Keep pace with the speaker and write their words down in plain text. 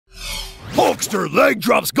Hulkster leg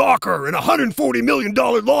drops Gawker in a $140 million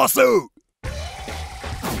lawsuit.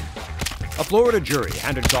 A Florida jury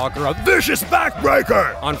handed Gawker a Vicious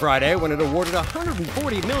backbreaker on Friday when it awarded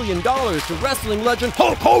 $140 million to wrestling legend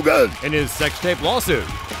Hulk Hogan in his sex tape lawsuit.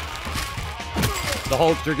 The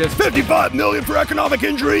Hulkster gets $55 million for economic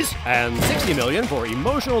injuries and $60 million for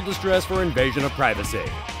emotional distress for invasion of privacy.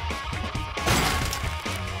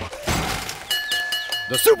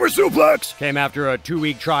 The Super Suplex Came after a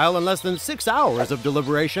 2-week trial and less than 6 hours of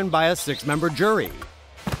deliberation by a 6-member jury.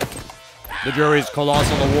 The jury's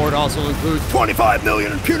colossal award also includes $25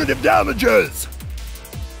 million in punitive damages.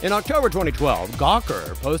 In October 2012,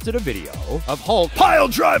 Gawker posted a video of Hulk Pile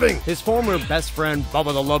driving his former best friend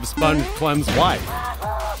Bubba the Love Sponge Clem's wife.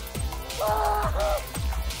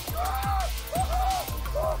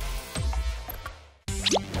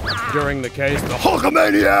 During the case, the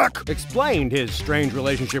Hulkamaniac explained his strange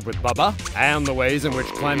relationship with Bubba and the ways in which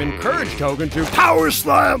Clem encouraged Hogan to Power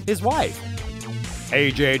Slam his wife.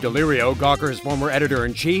 AJ Delirio, Gawker's former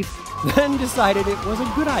editor-in-chief, then decided it was a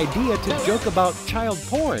good idea to joke about child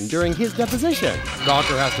porn during his deposition.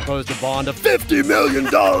 Gawker has to post a bond of $50 million.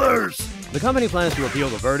 The company plans to appeal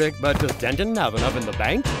the verdict, but does Denton have enough in the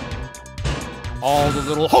bank? All the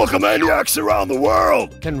little Hulkamaniacs around the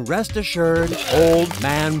world can rest assured old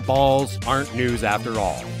man balls aren't news after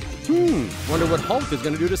all. Wonder what Hulk is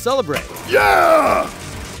gonna do to celebrate. Yeah!